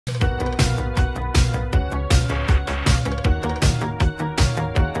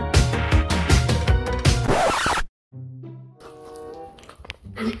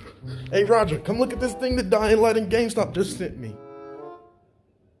Hey Roger, come look at this thing that Dying Light and GameStop just sent me.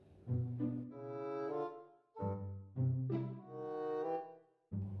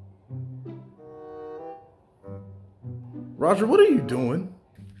 Roger, what are you doing?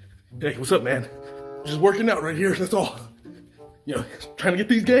 Hey, what's up, man? Just working out right here, that's all. You know, trying to get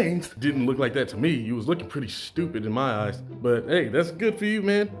these games. Didn't look like that to me. You was looking pretty stupid in my eyes. But hey, that's good for you,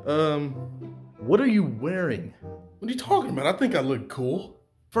 man. What are you wearing? What are you talking about? I think I look cool.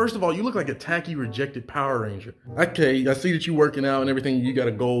 First of all, you look like a tacky rejected Power Ranger. Okay, I see that you working out and everything. You got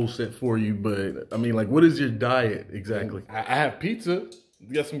a goal set for you, but I mean, like, what is your diet exactly? I have pizza.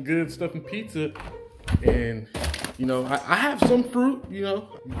 We got some good stuff in pizza. And, you know, I have some fruit, you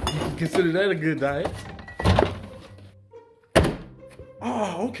know. You can consider that a good diet.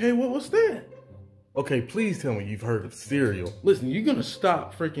 Oh, okay, well, what's that? Okay, please tell me you've heard of cereal. Listen, you're gonna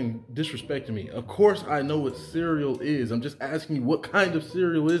stop freaking disrespecting me. Of course I know what cereal is. I'm just asking you, what kind of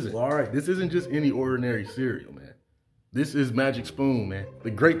cereal is it? Well, all right, this isn't just any ordinary cereal, man. This is Magic Spoon, man.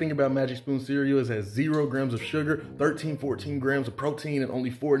 The great thing about Magic Spoon cereal is it has 0 grams of sugar, 14 grams of protein, and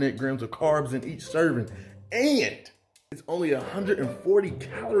only 4 net grams of carbs in each serving. And it's only 140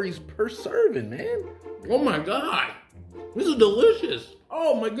 calories per serving, man. Oh my God. This is delicious.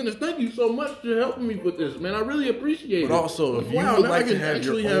 Oh my goodness, thank you so much for helping me with this, man. I really appreciate it. But also, if you would like to have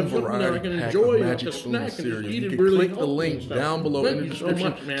your own variety pack of Magic Spoon cereal, you can click the link down below in the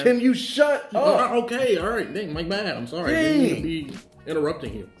description. Can you shut up? Okay, all right, dang, my bad, I'm sorry. I didn't mean to be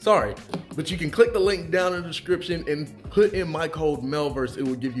interrupting you. Sorry, but you can click the link down in the description and put in my code MellVerse. It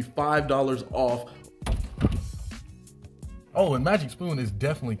will give you $5 off. Oh, and Magic Spoon is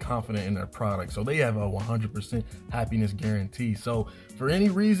definitely confident in their product, so they have a 100% happiness guarantee. So for any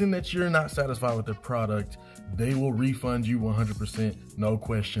reason that you're not satisfied with their product, they will refund you 100%, no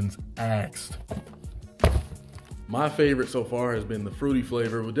questions asked. My favorite so far has been the fruity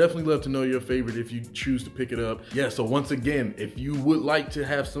flavor. We'd definitely love to know your favorite if you choose to pick it up. Yeah, so once again, if you would like to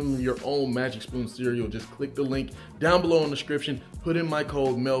have some of your own Magic Spoon cereal, just click the link down below in the description, put in my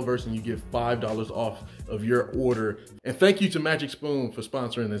code MellVerse, and you get $5 off of your order. And thank you to Magic Spoon for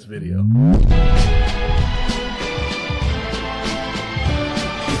sponsoring this video.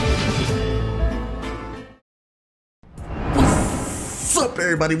 What's up,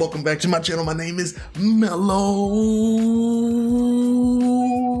 everybody? Welcome back to my channel. My name is Mellow.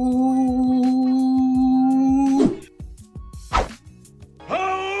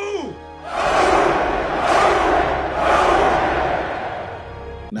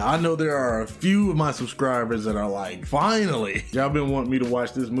 Now, I know there are a few of my subscribers that are like, finally, y'all been wanting me to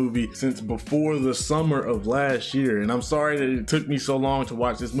watch this movie since before the summer of last year. And I'm sorry that it took me so long to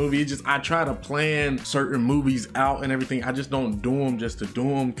watch this movie. It's just, I try to plan certain movies out and everything. I just don't do them just to do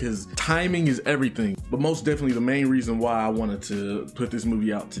them because timing is everything. But most definitely the main reason why I wanted to put this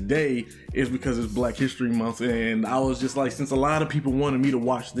movie out today is because it's Black History Month. And I was just like, since a lot of people wanted me to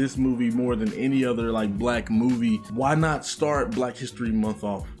watch this movie more than any other like black movie, why not start Black History Month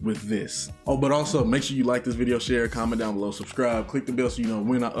off with this? Oh, but also make sure you like this video, share, comment down below, subscribe, click the bell so you know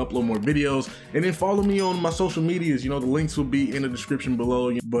when I upload more videos, and then follow me on my social medias. You know, the links will be in the description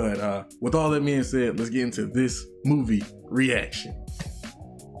below. But with all that being said, let's get into this movie reaction.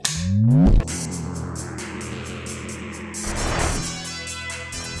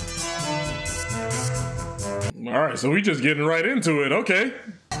 All right, so we just getting right into it. Okay.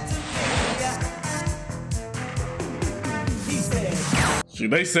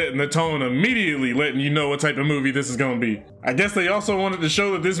 They setting the tone immediately, letting you know what type of movie this is gonna be. I guess they also wanted to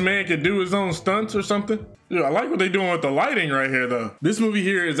show that this man could do his own stunts or something. Dude, I like what they're doing with the lighting right here though. This movie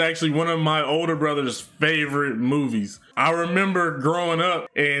here is actually one of my older brother's favorite movies. I remember growing up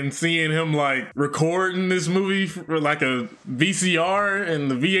and seeing him like recording this movie for like a VCR and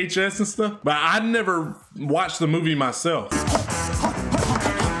the VHS and stuff, but I never watched the movie myself.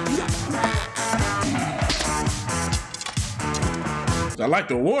 I like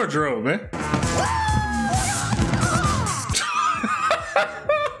the wardrobe, man.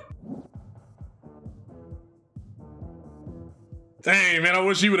 Dang, man, I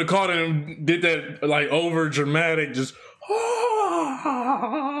wish he would have caught it and did that like over dramatic, just.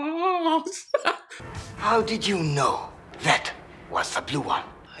 How did you know that was the blue one?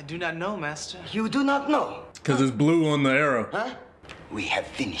 I do not know, Master. You do not know? Because it's blue on the arrow. Huh? We have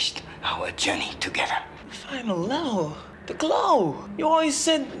finished our journey together. Final level. The glow. You always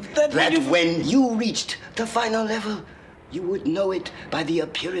said that when you reached the final level, you would know it by the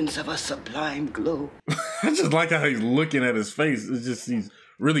appearance of a sublime glow. I just like how he's looking at his face. It's just he's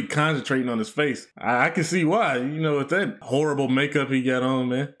really concentrating on his face. I can see why. You know, with that horrible makeup he got on,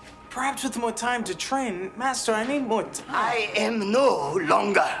 man. Perhaps with more time to train. Master, I need more time. I am no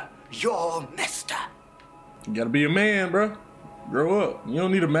longer your master. You gotta be a man, bro. Grow up. You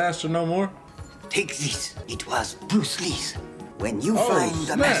don't need a master no more. Take this. It was Bruce Lee's. When you find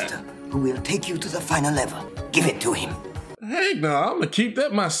the master who will take you to the final level, give it to him. Heck no, I'm gonna keep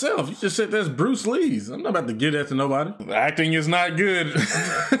that myself. You just said that's Bruce Lee's. I'm not about to give that to nobody. The acting is not good.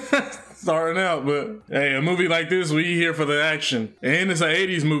 Starting out, but hey, a movie like this, we here for the action. And it's an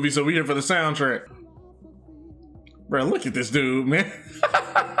 80s movie, so we here for the soundtrack. Bro, look at this dude, man.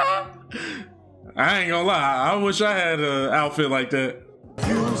 I ain't gonna lie, I wish I had an outfit like that.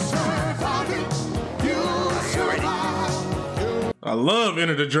 I love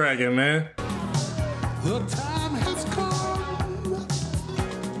Enter the Dragon, man. The time has come,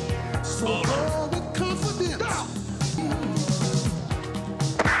 so go with confidence.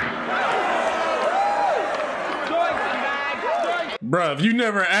 Bruh, if you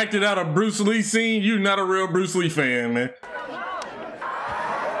never acted out a Bruce Lee scene, you're not a real Bruce Lee fan, man.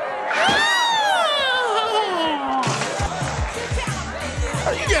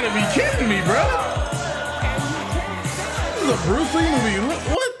 You gotta be kidding me, bro. This is a Bruce Lee movie.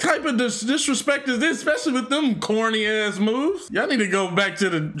 What type of disrespect is this, especially with them corny ass moves? Y'all need to go back to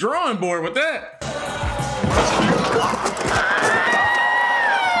the drawing board with that.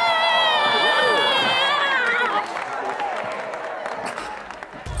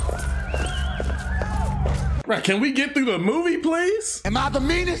 Right, can we get through the movie, please? Am I the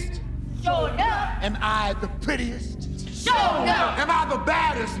meanest? Sho'nuff. Am I the prettiest? Sho'nuff. Am I the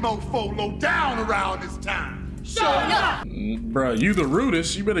baddest mofo low down around this time? Sho'nuff. Bro, you the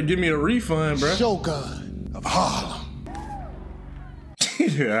rudest. You better give me a refund, bro. Shogun of Harlem.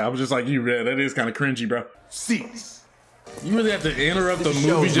 Yeah, I was just like you, man. That is kind of cringy, bro. 6. You really have to interrupt the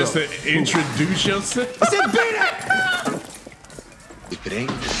movie just to introduce yourself? I said beat it! If it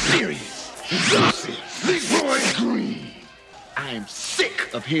ain't serious, Leroy Green. I am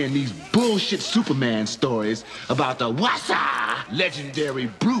sick of hearing these bullshit Superman stories about the Wassa legendary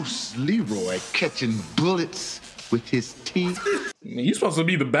Bruce Leroy catching bullets with his teeth. You're supposed to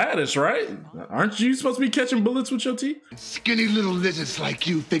be the baddest, right? Aren't you supposed to be catching bullets with your teeth? Skinny little lizards like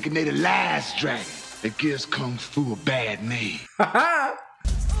you thinking they the last dragon that gives Kung Fu a bad name. Why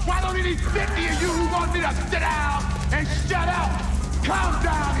don't any 50 of you who want me to sit down and shut up come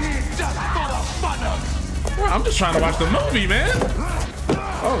down here just for the fun of it? Bro, I'm just trying to watch the movie, man.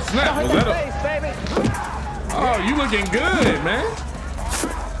 Oh, snap. Was that a... Oh, you looking good, man.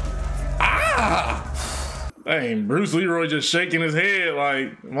 Ah! Dang, Bruce Leroy just shaking his head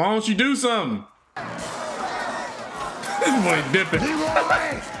like, why don't you do something? This boy dipping.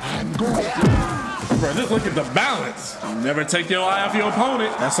 I'm going. Bro, just look at the balance. Never take your eye off your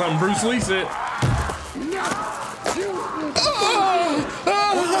opponent. That's something Bruce Lee said.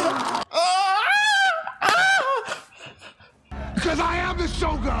 Because I am the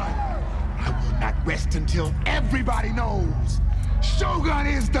Shogun. I will not rest until everybody knows Shogun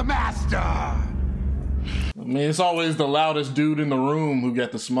is the master. I mean, it's always the loudest dude in the room who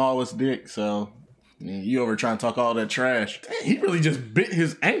got the smallest dick, so I mean, you over trying to talk all that trash. Dang, he really just bit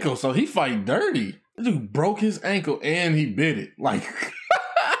his ankle, so he fight dirty. This dude broke his ankle and he bit it. Like,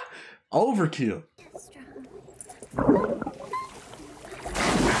 overkill.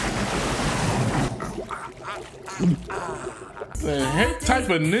 The heck type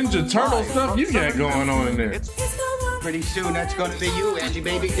of Ninja Turtle stuff you got going on in there? Pretty soon that's gonna be you, Angie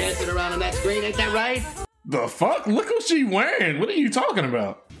baby, dancing around on that screen, ain't that right? The fuck? Look what she wearing. What are you talking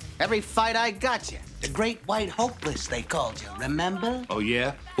about? Every fight I got you. The Great White Hopeless, they called you, remember? Oh,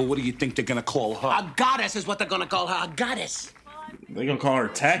 yeah? Well, what do you think they're gonna call her? A goddess is what they're gonna call her, a goddess. They gonna call her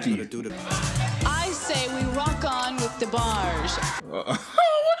tacky. I say we rock on with the bars.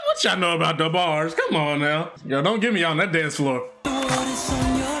 What y'all know about the bars? Come on now. Yo, don't get me on that dance floor. The water's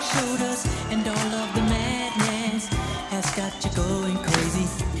on your shoulders, and all of the madness has got you going crazy.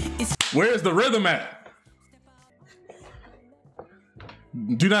 Where's the rhythm at?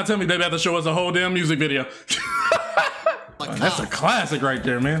 Do not tell me they about to show us a whole damn music video. Oh, that's a classic right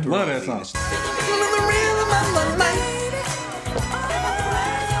there, man. Love that song.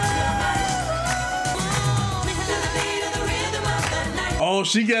 Oh,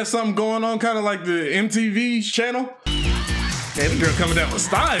 she got something going on, kind of like the MTV channel. Hey, the girl coming down with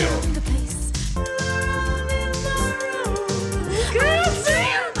style.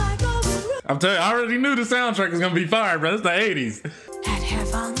 I'm telling you, I already knew the soundtrack was gonna be fire, bro. It's the 80s. At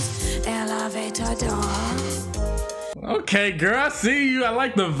heaven's elevator door. Okay, girl, I see you. I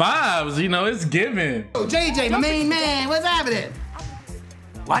like the vibes. You know, it's giving. Oh, JJ, my main man, what's happening?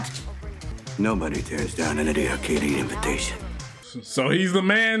 What? Nobody turns down an Eddie Arkadian invitation. So he's the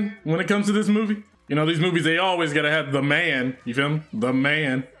man when it comes to this movie? You know, these movies, they always gotta have the man. You feel me? The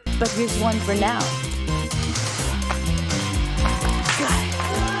man. But here's one for now.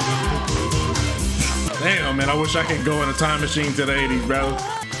 Damn, man, I wish I could go in a time machine to the 80s, bro.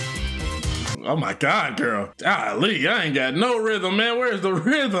 Oh my God, girl. Golly, I ain't got no rhythm, man. Where's the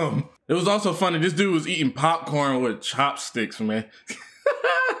rhythm? It was also funny, this dude was eating popcorn with chopsticks, man.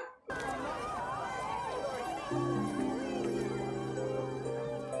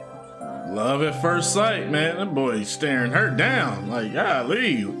 Love at first sight, man. That boy's staring her down. Like,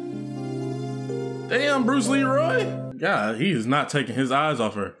 golly. Damn, Bruce Leroy. God, he is not taking his eyes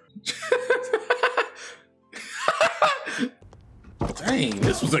off her. Dang,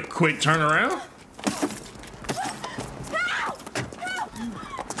 this was a quick turnaround.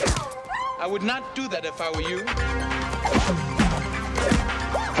 I would not do that if I were you.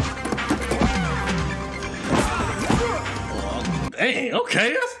 Dang,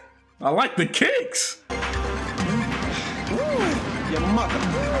 okay. I like the kicks. Your mother.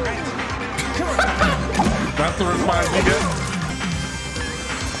 That's the response you get.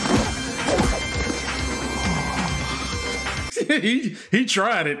 he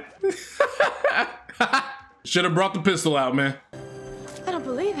tried it. Should have brought the pistol out, man. I don't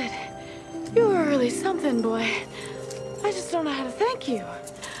believe it. You were really something, boy. I just don't know how to thank you.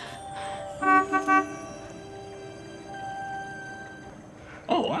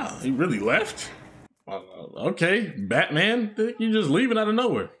 Oh, wow. He really left? Okay, Batman, you just leaving out of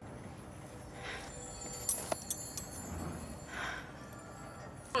nowhere.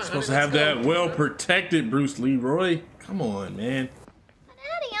 Supposed to have that well-protected Bruce Leroy. Come on, man.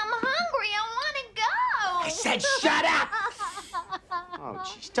 Daddy, I'm hungry. I want to go. I said shut up! Oh,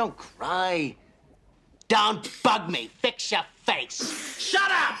 jeez, don't cry. Don't bug me. Fix your face.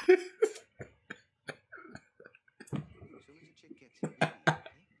 Shut up!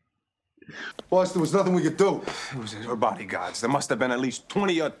 Boss, there was nothing we could do. It was her bodyguards. There must have been at least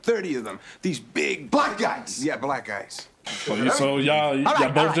 20 or 30 of them. These big... Black guys! Yeah, black guys. So y'all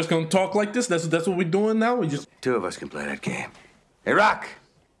both just gonna talk like this? That's what we're doing now? We just... Two of us can play that game. Hey, Rock,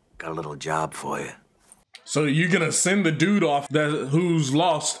 got a little job for you. So you're gonna send the dude off who's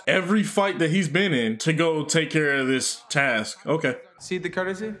lost every fight that he's been in to go take care of this task. Okay. See the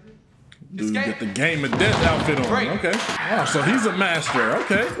courtesy? Dude, get the game of death outfit on. Right. Okay. Oh, so he's a master.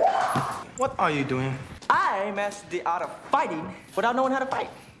 Okay. What are you doing? I mastered the art of fighting without knowing how to fight.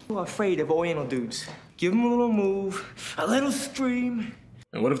 I'm afraid of Oriental dudes. Give them a little move, a little scream.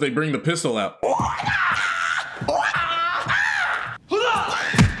 And what if they bring the pistol out?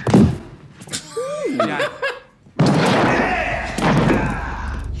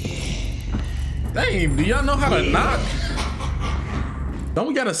 Dang, do y'all know how to knock? Don't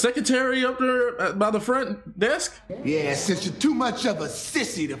we got a secretary up there by the front desk? Yeah, since you're too much of a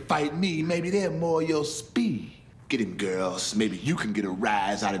sissy to fight me, maybe they're more your speed. Get him, girls. Maybe you can get a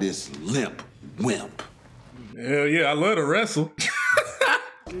rise out of this limp wimp. Hell yeah, I love to wrestle.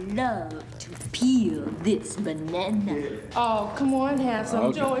 Love to peel this banana. Oh, come on, handsome.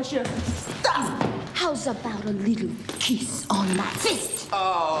 Okay. Joe, it's just... How's about a little kiss on my fist?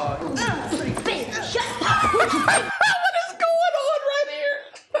 Oh. Baby, shut up. What is going on right here?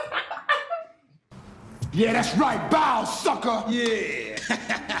 Yeah, that's right. Bow, sucker. Yeah.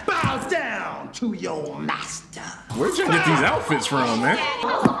 Bow down to your master. Where'd you get these outfits from, man?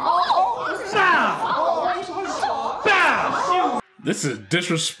 This is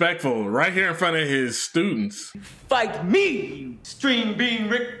disrespectful right here in front of his students. Fight me, you string bean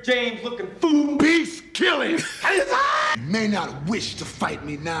Rick James looking fool. Peace, kill him. You may not wish to fight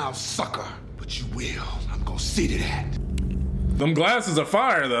me now, sucker, but you will. I'm gonna see to that. Them glasses are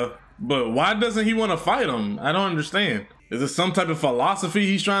fire though, but why doesn't he want to fight him? I don't understand. Is it some type of philosophy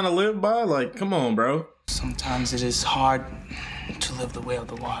he's trying to live by? Like, come on, bro. Sometimes it is hard to live the way of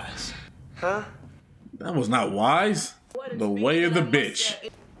the wise. Huh? That was not wise. The way of the bitch.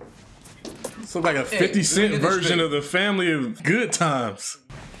 It's like a 50 Cent version of the Family of Good Times.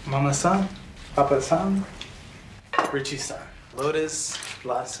 Mama san, Papa san, Richie san, Lotus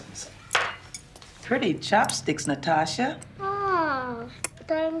blossoms. Pretty chopsticks, Natasha. Oh,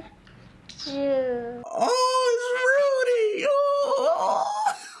 thank you. Oh, it's Rudy.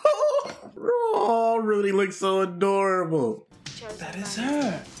 Oh, Rudy looks so adorable. That is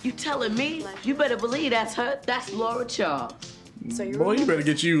her. You telling me? You better believe that's her. That's Laura Charles. Boy, you better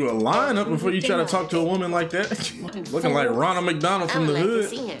get you a lineup before you try to talk to a woman like that. Looking like Ronald McDonald from the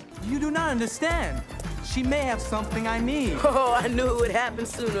hood. You do not understand. She may have something I need. Oh, I knew it would happen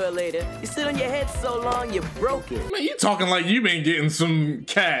sooner or later. You sit on your head so long, you broke it. Man, you talking like you been getting some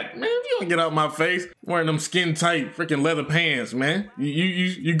cat. Man, you don't get out my face wearing them skin tight freaking leather pants, man.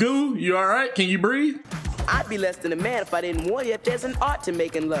 You goo? You all right? Can you breathe? I'd be less than a man if I didn't warn you that there's an art to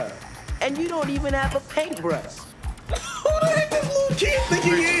making love. And you don't even have a paintbrush. Who the heck this little kid think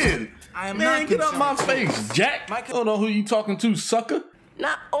he is? I am Man, not get out my face, Jack. I don't know who you talking to, sucker.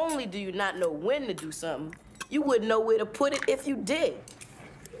 Not only do you not know when to do something, you wouldn't know where to put it if you did.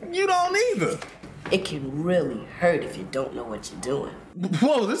 You don't either. It can really hurt if you don't know what you're doing.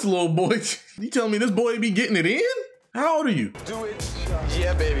 Whoa, this little boy. You telling me this boy be getting it in? How old are you? Do it.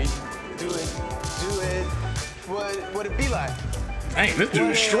 Yeah, baby. Do it. Do it. What it be like? Dang, this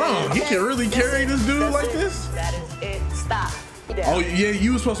dude is strong. He can really carry this dude like this? That is it. Stop. Oh, yeah,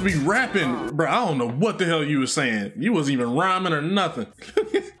 you was supposed to be rapping. Bro, I don't know what the hell you was saying. You wasn't even rhyming or nothing.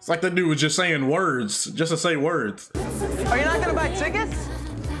 It's like that dude was just saying words, just to say words. Are you not gonna buy tickets?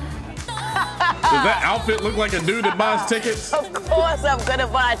 Does that outfit look like a dude that buys tickets? Of course I'm gonna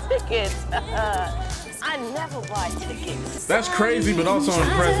buy tickets. I never buy tickets. That's crazy, but also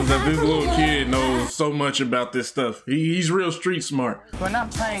impressive that this little kid knows so much about this stuff. He's real street smart. We're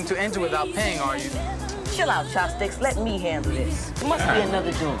not planning to enter without paying, are you? Chill out, Chopsticks. Let me handle this. There must be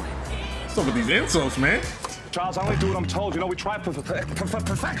another door. What's up with these insults, man? Charles, I only do what I'm told. You know, we try for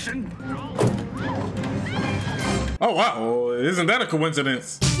perfection. Oh, wow. Isn't that a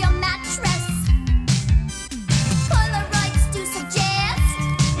coincidence? Your mattress. Polaroids to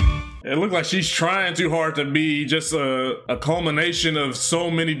suggest. It looked like she's trying too hard to be just a culmination of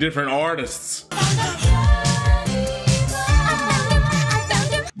so many different artists.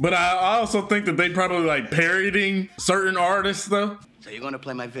 But I also think that they probably like parodying certain artists though. So you're gonna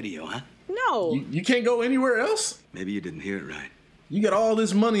play my video, huh? No. You can't go anywhere else? Maybe you didn't hear it right. You got all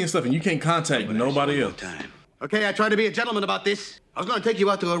this money and stuff and you can't contact nobody else. Okay, I tried to be a gentleman about this. I was gonna take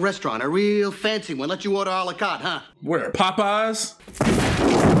you out to a restaurant, a real fancy one, let you order a la carte, huh? Where, Popeyes?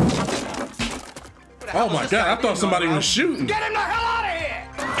 Oh my God, I thought somebody was shooting. Get him the hell out of here!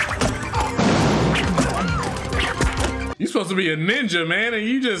 You're supposed to be a ninja, man, and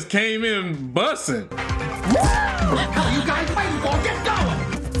you just came in busting. What are you guys waiting for? Get going!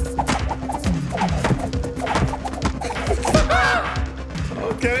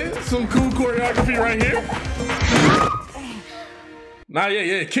 Okay, some cool choreography right here. Nah,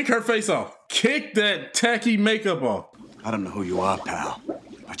 yeah, kick her face off. Kick that tacky makeup off. I don't know who you are, pal,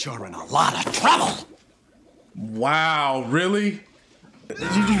 but you're in a lot of trouble. Wow, really?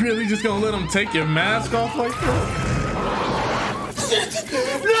 You really just gonna let him take your mask off like that?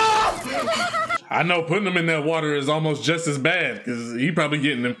 No! I know putting him in that water is almost just as bad because he probably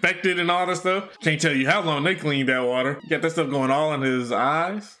getting infected and all that stuff. Can't tell you how long they cleaned that water. Got that stuff going all in his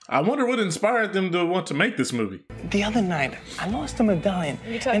eyes. I wonder what inspired them to want to make this movie. The other night, I lost a medallion.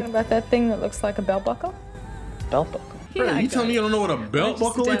 Are you talking about that thing that looks like a belt buckle? Belt buckle? Bro, you telling me you don't know what a belt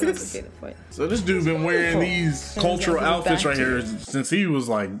buckle is? So this dude been wearing these cultural outfits right here since he was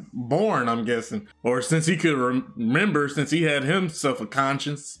like born, I'm guessing. Or since he could remember, since he had himself a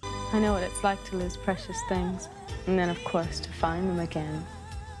conscience. I know what it's like to lose precious things. And then, of course, to find them again.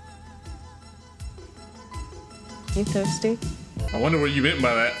 You thirsty? I wonder what you meant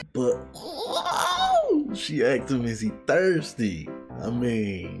by that. But, she asked him, is he thirsty? I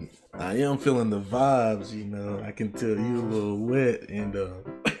mean, I am feeling the vibes, you know. I can tell you a little wet and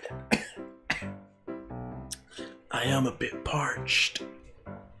I am a bit parched.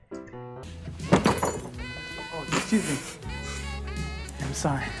 Oh, excuse me. I'm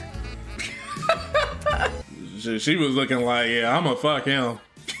sorry. She was looking like, yeah, I'ma fuck him.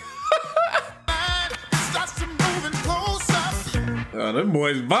 Oh, them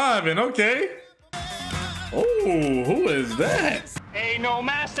boys vibing, okay. Oh, who is that? Ain't no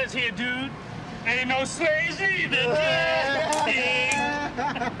masters here, dude. Ain't no slaves either.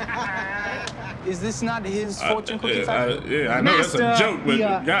 Is this not his fortune cookie factory? Yeah, I know that's a joke, but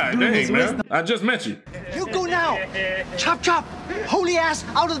god dang, man. I just met you. You go now. Chop, chop. Holy ass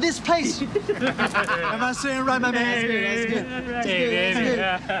out of this place. Am I saying right, my man? That's good. That's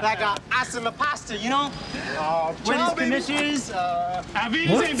good. Like ass in the pasta, you know? What the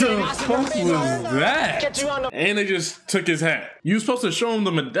fuck was that? And they just took his hat. You were supposed to show him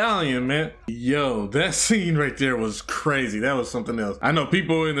the medallion, man. Yo, that scene right there was crazy. That was something else. I know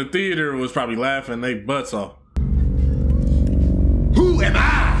people in the theater was probably laughing their butts off. Who am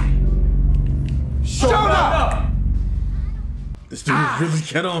I? Sho'nuff! This dude really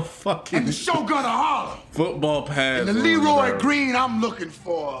got on fucking And the Shogun of Harlem. football pads. And the Leroy Green I'm looking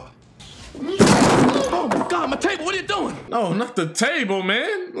for. Oh my god, my table, what are you doing? No, not the table,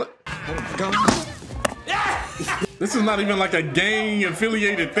 man. Oh my god. This is not even like a gang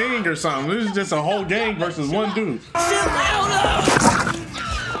affiliated thing or something. This is just a whole gang versus one dude.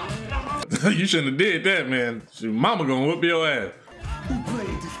 You shouldn't have did that, man. Your mama gonna whoop your ass. Who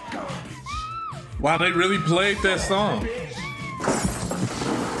played this garbage? Wow, they really played that song.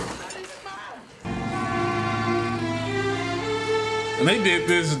 And they did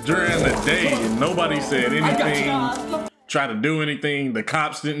this during the day and nobody said anything, tried to do anything. The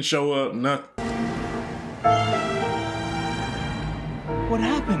cops didn't show up, nothing. What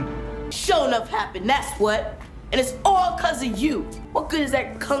happened? Sho'nuff happened, that's what. And it's all cause of you. What good is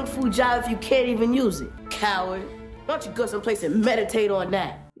that kung fu job if you can't even use it? Coward. Why don't you go someplace and meditate on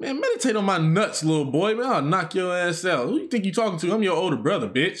that? Man, meditate on my nuts, little boy. Man, I'll knock your ass out. Who you think you talking to? I'm your older brother,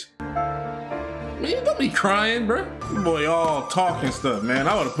 bitch. Man, don't be crying, bruh. Your boy all talking stuff, man.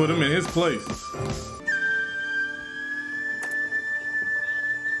 I would've put him in his place.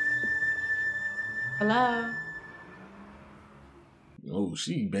 Hello? Oh,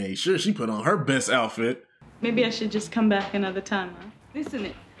 she made sure she put on her best outfit. Maybe I should just come back another time, huh?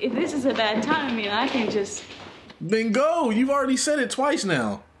 Listen, if this is a bad time, I mean, I can just... Then go. You've already said it twice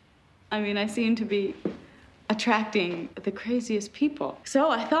now. I mean, I seem to be attracting the craziest people. So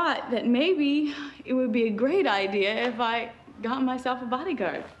I thought that maybe it would be a great idea if I got myself a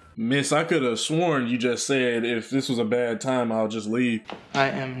bodyguard. Miss, I could have sworn you just said if this was a bad time, I'll just leave. I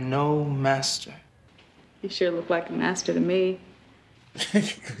am no master. You sure look like a master to me.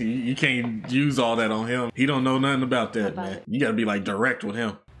 You can't use all that on him. He don't know nothing about that, man. You gotta be like direct with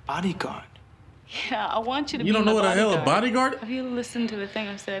him. Bodyguard. Yeah, I want you to be You don't know my what the hell a bodyguard? Have you listened to the thing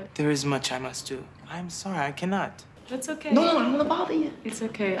I said? There is much I must do. I'm sorry, I cannot. That's okay. No, I don't want to bother you. It's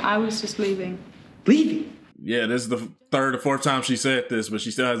okay. I was just leaving. Leaving? Yeah, this is the third or fourth time she said this, but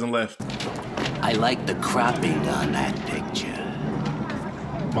she still hasn't left. I like the cropping on that picture.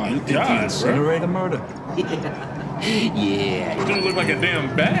 My God, Incinerate a murder. Yeah. Dude look like a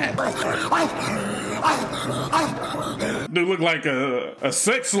damn bat. Dude look like a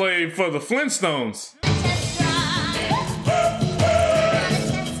sex slave for the Flintstones.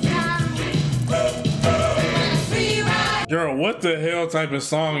 Girl, what the hell type of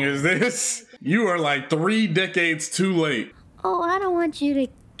song is this? You are like 3 decades too late. Oh, I don't want you to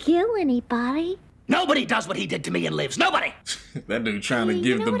kill anybody. Nobody does what he did to me and lives. Nobody. That dude trying to You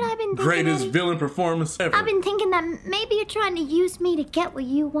give know the what I've been thinking, greatest Eddie? villain performance ever. I've been thinking that maybe you're trying to use me to get what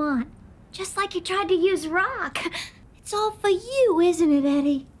you want. Just like you tried to use Rock. It's all for you, isn't it,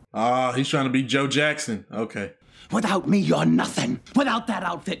 Eddie? Ah, he's trying to be Joe Jackson. Okay. Without me, you're nothing. Without that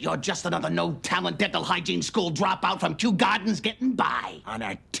outfit, you're just another no-talent dental hygiene school dropout from Kew Gardens getting by on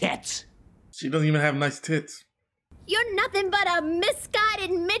her tits. She doesn't even have nice tits. You're nothing but a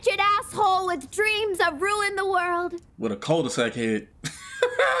misguided midget asshole with dreams of ruling the world. With a cul-de-sac head.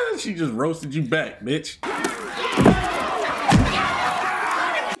 She just roasted you back, bitch.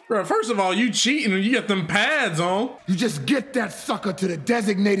 Bro, first of all, you cheating and you got them pads on. You just get that sucker to the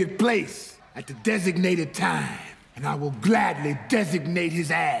designated place at the designated time, and I will gladly designate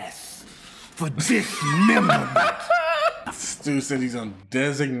his ass for dismemberment. Stu said he's gonna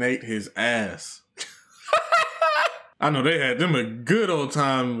designate his ass. I know they had them a good old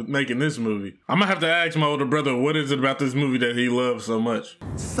time making this movie. I'm gonna have to ask my older brother, what is it about this movie that he loves so much?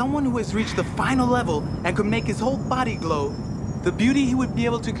 Someone who has reached the final level and could make his whole body glow. The beauty he would be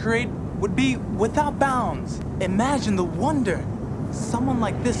able to create would be without bounds. Imagine the wonder someone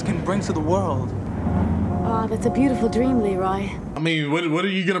like this can bring to the world. Oh, that's a beautiful dream, Leroy. I mean, what are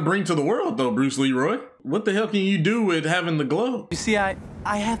you gonna bring to the world though, Bruce Leroy? What the hell can you do with having the glow? You see, I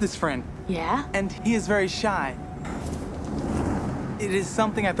have this friend. Yeah? And he is very shy. It is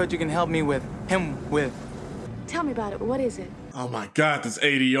something I thought you can help me with. Him with. Tell me about it. What is it? Oh my God, this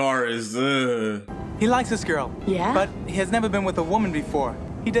ADR is, He likes this girl. Yeah? But he has never been with a woman before.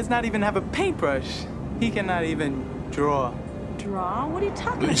 He does not even have a paintbrush. He cannot even draw. Draw? What are you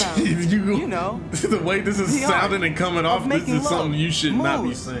talking about? You know. The way this is sounding and coming off, this is something you should not be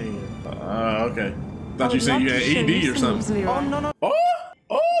Moves. saying. Okay. Thought you said you had ED or something. Oh, no.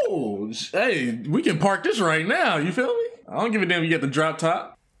 Oh, hey, we can park this right now. You feel me? I don't give a damn if you get the drop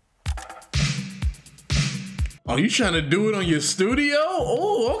top. Oh, you trying to do it on your studio?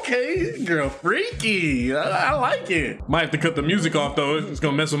 Oh, okay. Girl, freaky. I like it. Might have to cut the music off, though. It's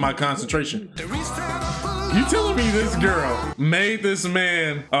gonna mess with my concentration. You telling me this girl made this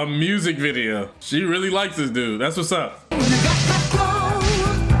man a music video? She really likes this dude. That's what's up.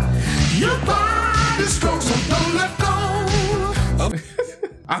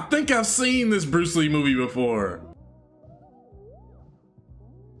 I think I've seen this Bruce Lee movie before.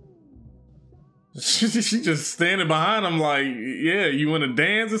 She just standing behind him like, yeah, you want to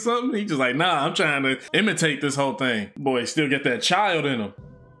dance or something? He just like, nah, I'm trying to imitate this whole thing. Boy, still get that child in him.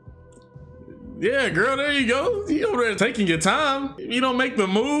 Yeah, girl, there you go. You over there taking your time. If you don't make the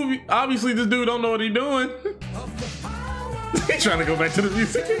move, obviously this dude don't know what he's doing. He's trying to go back to the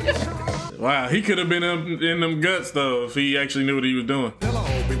music. Wow, he could have been in them guts though if he actually knew what he was doing.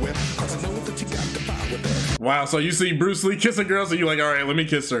 Wow, so you see Bruce Lee kiss a girl, so you're like, all right, let me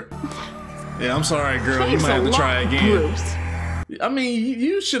kiss her. Yeah, I'm sorry, girl. You might have to try again. Bruce. I mean,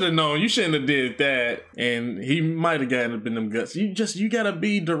 you should have known. You shouldn't have did that. And he might have gotten up in them guts. You gotta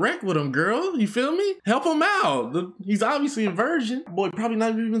be direct with him, girl. You feel me? Help him out. He's obviously a virgin. Boy, probably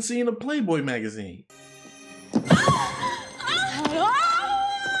not even seeing a Playboy magazine.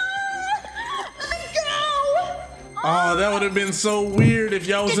 Oh, that would have been so weird if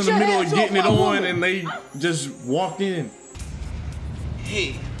y'all was in the middle of getting it on and they just walked in.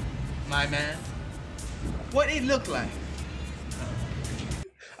 Hey, my man. What it look like?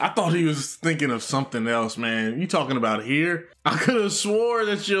 I thought he was thinking of something else, man. You talking about here? I could have swore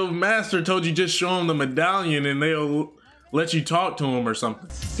that your master told you just show him the medallion and they'll let you talk to him or something.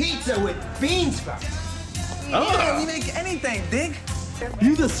 Pizza with bean sprouts. Yeah, we make anything, dig?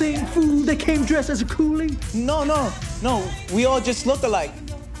 You the same fool that came dressed as a coolie? No. We all just look alike,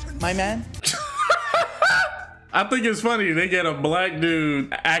 my man. I think it's funny they get a black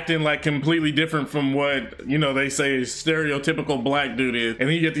dude acting like completely different from what, you know, they say a stereotypical black dude is. And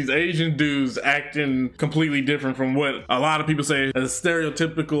then you get these Asian dudes acting completely different from what a lot of people say a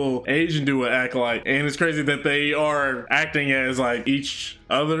stereotypical Asian dude would act like. And it's crazy that they are acting as like each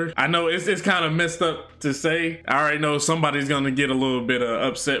other. I know it's kind of messed up to say. I already know somebody's gonna get a little bit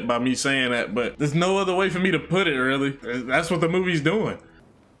upset by me saying that, but there's no other way for me to put it, really. That's what the movie's doing.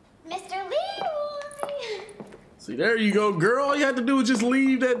 Mr. Leroy! See, there you go, girl. All you have to do is just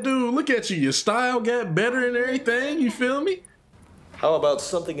leave that dude. Look at you. Your style got better and everything. You feel me? How about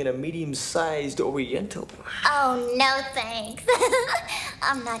something in a medium-sized Oriental? Oh, no thanks.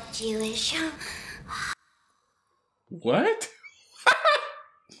 I'm not Jewish. What?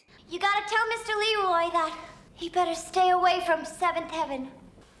 You gotta tell Mr. Leroy that he better stay away from Seventh Heaven.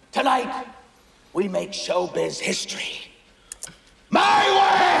 Tonight, we make showbiz history. My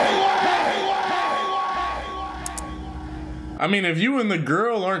way! I mean, if you and the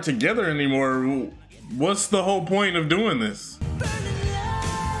girl aren't together anymore, what's the whole point of doing this?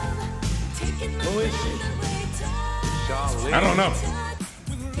 Who is she? I don't know.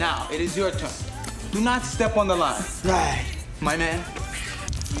 Now, it is your turn. Do not step on the line. Right. My man.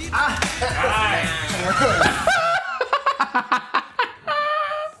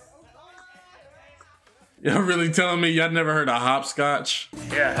 Y'all really telling me y'all never heard of hopscotch?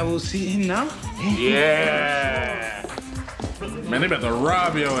 Yeah. I will see him now. Yeah. Man, they about to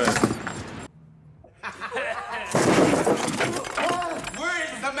rob your ass. Where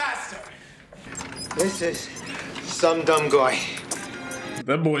is the master? This is some dumb guy.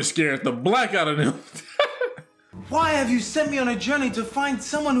 That boy scared the black out of them. Why have you sent me on a journey to find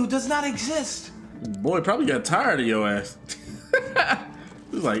someone who does not exist? Boy, probably got tired of your ass.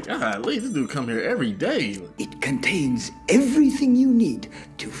 He's like, this dude come here every day. It contains everything you need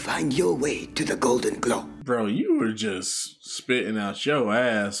to find your way to the Golden Globe. Bro, you were just spitting out your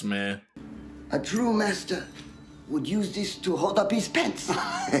ass, man. A true master would use this to hold up his pants.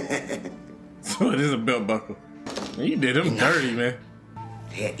 So it is a belt buckle. Man, you did him dirty, man.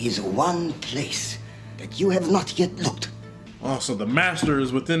 There is one place that you have not yet looked. Oh, so the master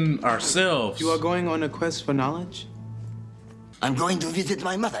is within ourselves. You are going on a quest for knowledge? I'm going to visit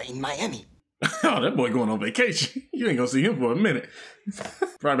my mother in Miami. Oh, that boy going on vacation. You ain't gonna see him for a minute.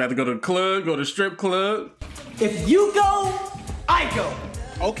 Probably have to go to the club, go to the strip club. If you go, I go.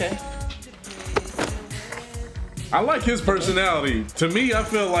 Okay. I like his personality. To me, I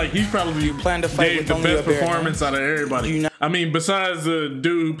feel like he probably plan to fight gave the best performance out of everybody. I mean, besides the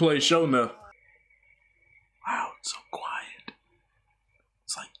dude who plays Sho'nuff. Wow, it's so quiet.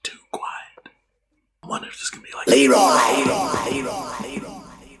 It's like too quiet. I wonder if this can be like Leroy.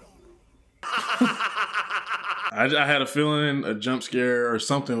 I had a feeling a jump scare or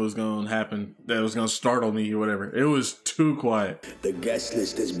something was going to happen that was going to startle me or whatever. It was too quiet. The guest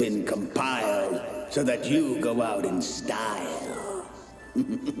list has been compiled so that you go out in style.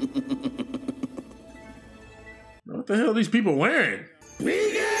 What the hell are these people wearing? Oh,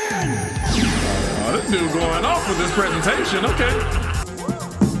 this dude going off with this presentation. Okay.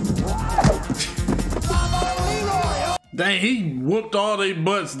 Dang, he whooped all they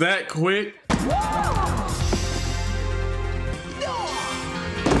butts that quick.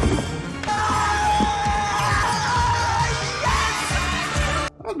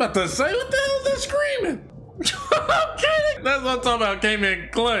 was about to say, what the hell is that screaming? Okay, that's what I'm talking about. Came in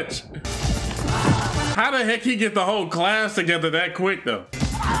clutch. How the heck he get the whole class together that quick though?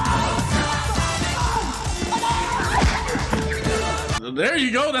 There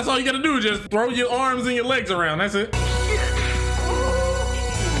you go. That's all you gotta do. Just throw your arms and your legs around. That's it.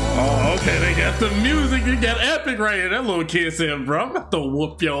 Oh, okay. They got the music. You got epic right here. That little kid said, bro, I'm about to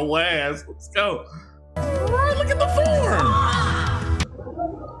whoop your ass. Let's go. Oh, look at the form.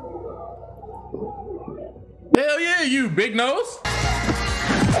 Hell yeah, you big nose.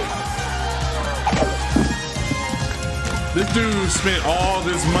 This dude spent all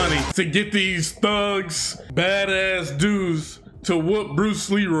this money to get these thugs, badass dudes to whoop Bruce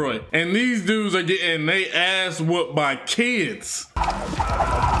Leroy. And these dudes are getting they ass whooped by kids. You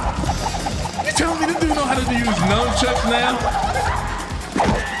telling me this dude know how to use nunchucks now?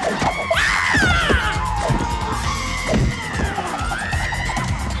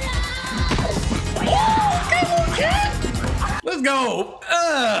 Let's go.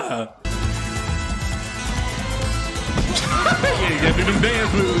 Yeah, you gotta do them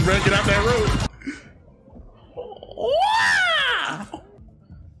dance moves, bro. Get out that road.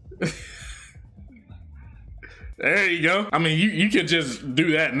 There you go. I mean, you could just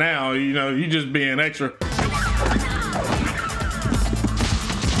do that now. You know, you just being extra.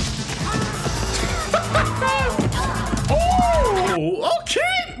 Oh,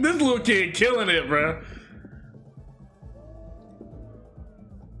 okay. This little kid killing it, bro.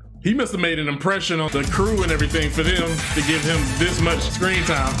 He must have made an impression on the crew and everything for them to give him this much screen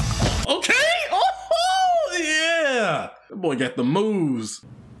time. Okay. Oh, yeah. That boy got the moves.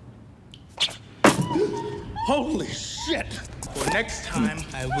 Holy shit. Well, next time,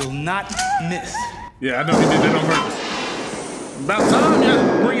 I will not miss. Yeah, I know he did that on purpose. About time you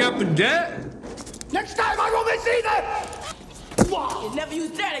bring out the gat. Next time, I will miss either. You never use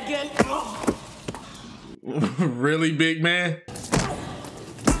that again. Really, big man?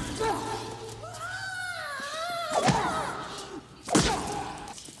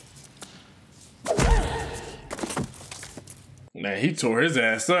 Man, he tore his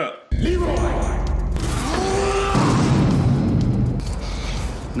ass up. Leroy!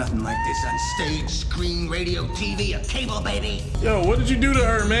 Nothing like this on stage, screen, radio, TV, or cable, baby. Yo, what did you do to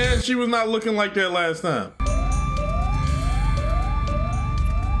her, man? She was not looking like that last time.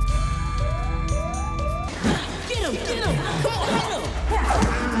 Get him, get him. Come on, hit him.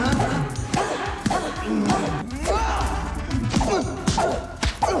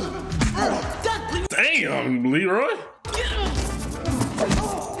 Damn, Leroy.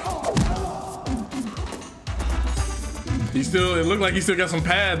 He still, it looked like he still got some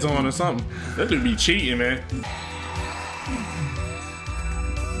pads on or something. That dude be cheating, man.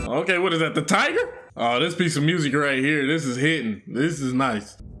 Okay, what is that, the tiger? Oh, this piece of music right here, this is hitting. This is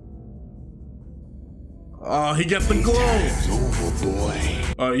nice. Oh, he got the glow. It's over, boy.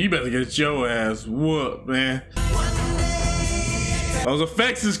 Oh, you better get your ass whooped, man. Those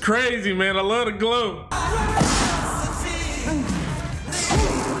effects is crazy, man. I love the glow.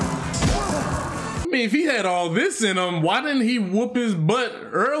 I mean, if he had all this in him, why didn't he whoop his butt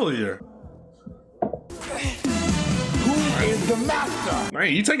earlier? Who is the master?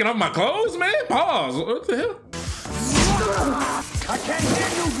 Man, you taking off my clothes, man? Pause. What the hell? I can't hear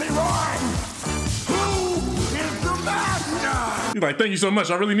you, Leroy. Who is the master? He's like, thank you so much.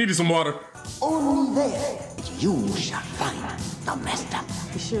 I really needed some water. Only there you shall find the master.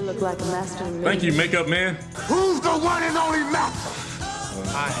 You sure look like a master. Thank you, makeup man. Who's the one and only master?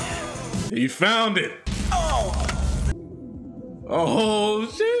 He found it. Oh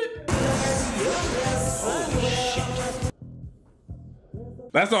shit.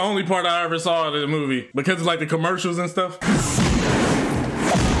 That's the only part I ever saw of the movie because it's like the commercials and stuff.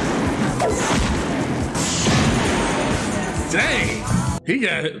 Dang. He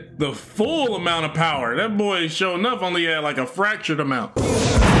got the full amount of power. That boy Sho'nuff only had like a fractured amount.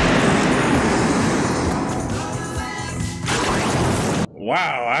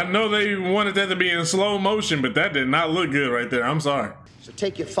 Wow, I know they wanted that to be in slow motion, but that did not look good right there. I'm sorry. So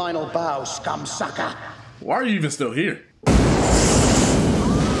take your final bow, scum sucker. Why are you even still here?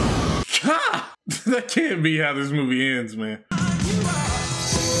 Ha! That can't be how this movie ends, man.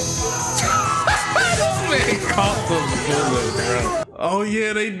 Oh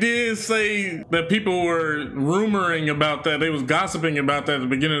yeah, they did say that people were rumoring about that. They was gossiping about that at the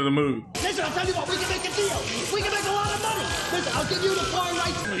beginning of the movie. Listen, I'll tell you what, we can make a deal. We can make a lot of money. Listen, I'll give you the flying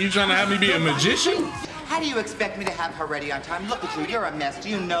rights. You trying to have me be a magician? How do you expect me to have her ready on time? Look at you, you're a mess. Do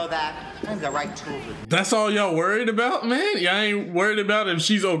you know that? I have the right tools. That's all y'all worried about, man? Y'all ain't worried about if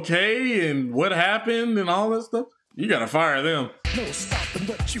she's okay and what happened and all that stuff? You gotta fire them.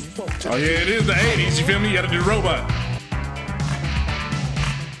 Oh yeah, it is the 80s, you feel me? You gotta do robot.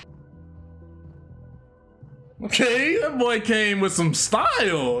 Okay, that boy came with some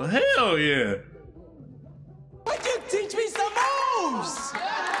style. Hell yeah. Would you teach me some moves?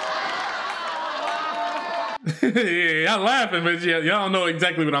 Yeah, y'all laughing, but y'all don't know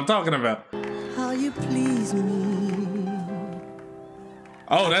exactly what I'm talking about. How you please me.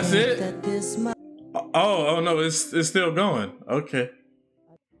 Oh, that's it? Oh no, it's still going. Okay.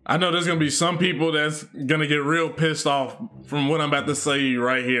 I know there's gonna be some people that's gonna get real pissed off from what I'm about to say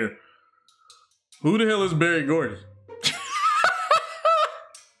right here. Who the hell is Barry Gordy?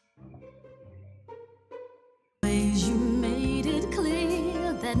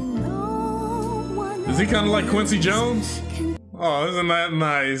 Is he kind of like Quincy Jones? Oh, isn't that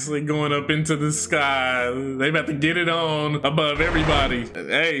nice? Like going up into the sky. They about to get it on above everybody.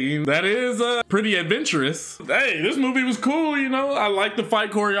 Hey, that is pretty adventurous. Hey, this movie was cool, you know? I like the fight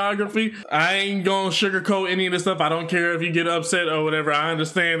choreography. I ain't gonna sugarcoat any of this stuff. I don't care if you get upset or whatever. I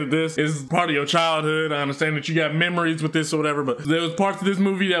understand that this is part of your childhood. I understand that you got memories with this or whatever, but there was parts of this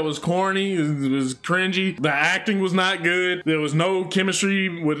movie that was corny. It was cringy. The acting was not good. There was no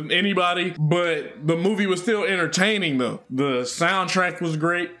chemistry with anybody, but the movie was still entertaining though. The soundtrack was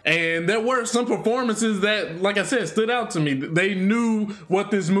great, and there were some performances that, like I said, stood out to me. They knew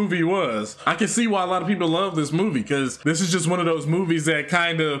what this movie was. I can see why a lot of people love this movie, because this is just one of those movies that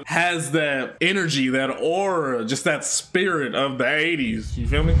kind of has that energy, that aura, just that spirit of the 80s. You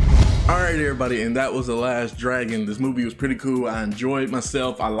feel me? All right, everybody, and that was The Last Dragon. This movie was pretty cool. I enjoyed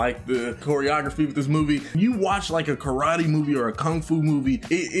myself. I liked the choreography with this movie. You watch like a karate movie or a kung fu movie,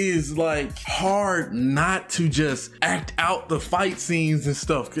 it is like hard not to just act out the fight scenes and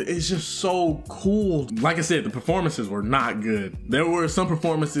stuff. It's just so cool. Like I said, the performances were not good. There were some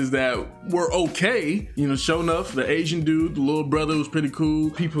performances that were okay. You know, Sho'nuff, the Asian dude, the little brother, was pretty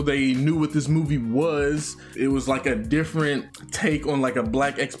cool. People, they knew what this movie was. It was like a different take on like a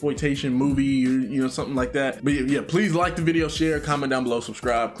black exploitation movie, or you know, something like that. But yeah, please like the video, share, comment down below,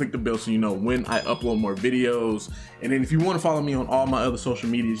 subscribe, click the bell so you know when I upload more videos. And then if you want to follow me on all my other social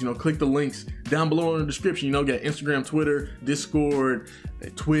medias, you know, click the links down below in the description. You know, got Instagram, Twitter, Discord,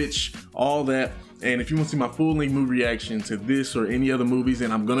 Twitch, all that. And if you want to see my full-length movie reaction to this or any other movies,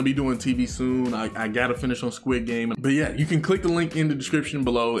 and I'm gonna be doing TV soon, I gotta finish on Squid Game. But yeah, you can click the link in the description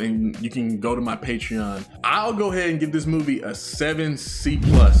below and you can go to my Patreon. I'll go ahead and give this movie a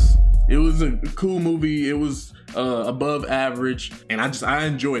 7C+. It was a cool movie. It was above average, and I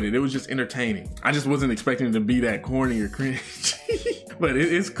enjoyed it. It was just entertaining. I just wasn't expecting it to be that corny or cringe. But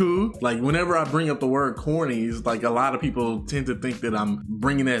it's cool. Like whenever I bring up the word corny, it's like a lot of people tend to think that I'm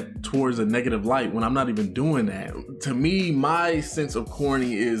bringing that towards a negative light when I'm not even doing that. To me, my sense of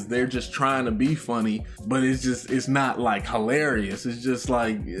corny is they're just trying to be funny, but it's not like hilarious. It's just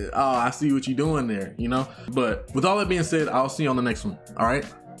like, oh, I see what you're doing there, you know? But with all that being said, I'll see you on the next one. All right?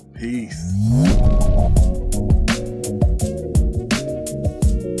 Peace.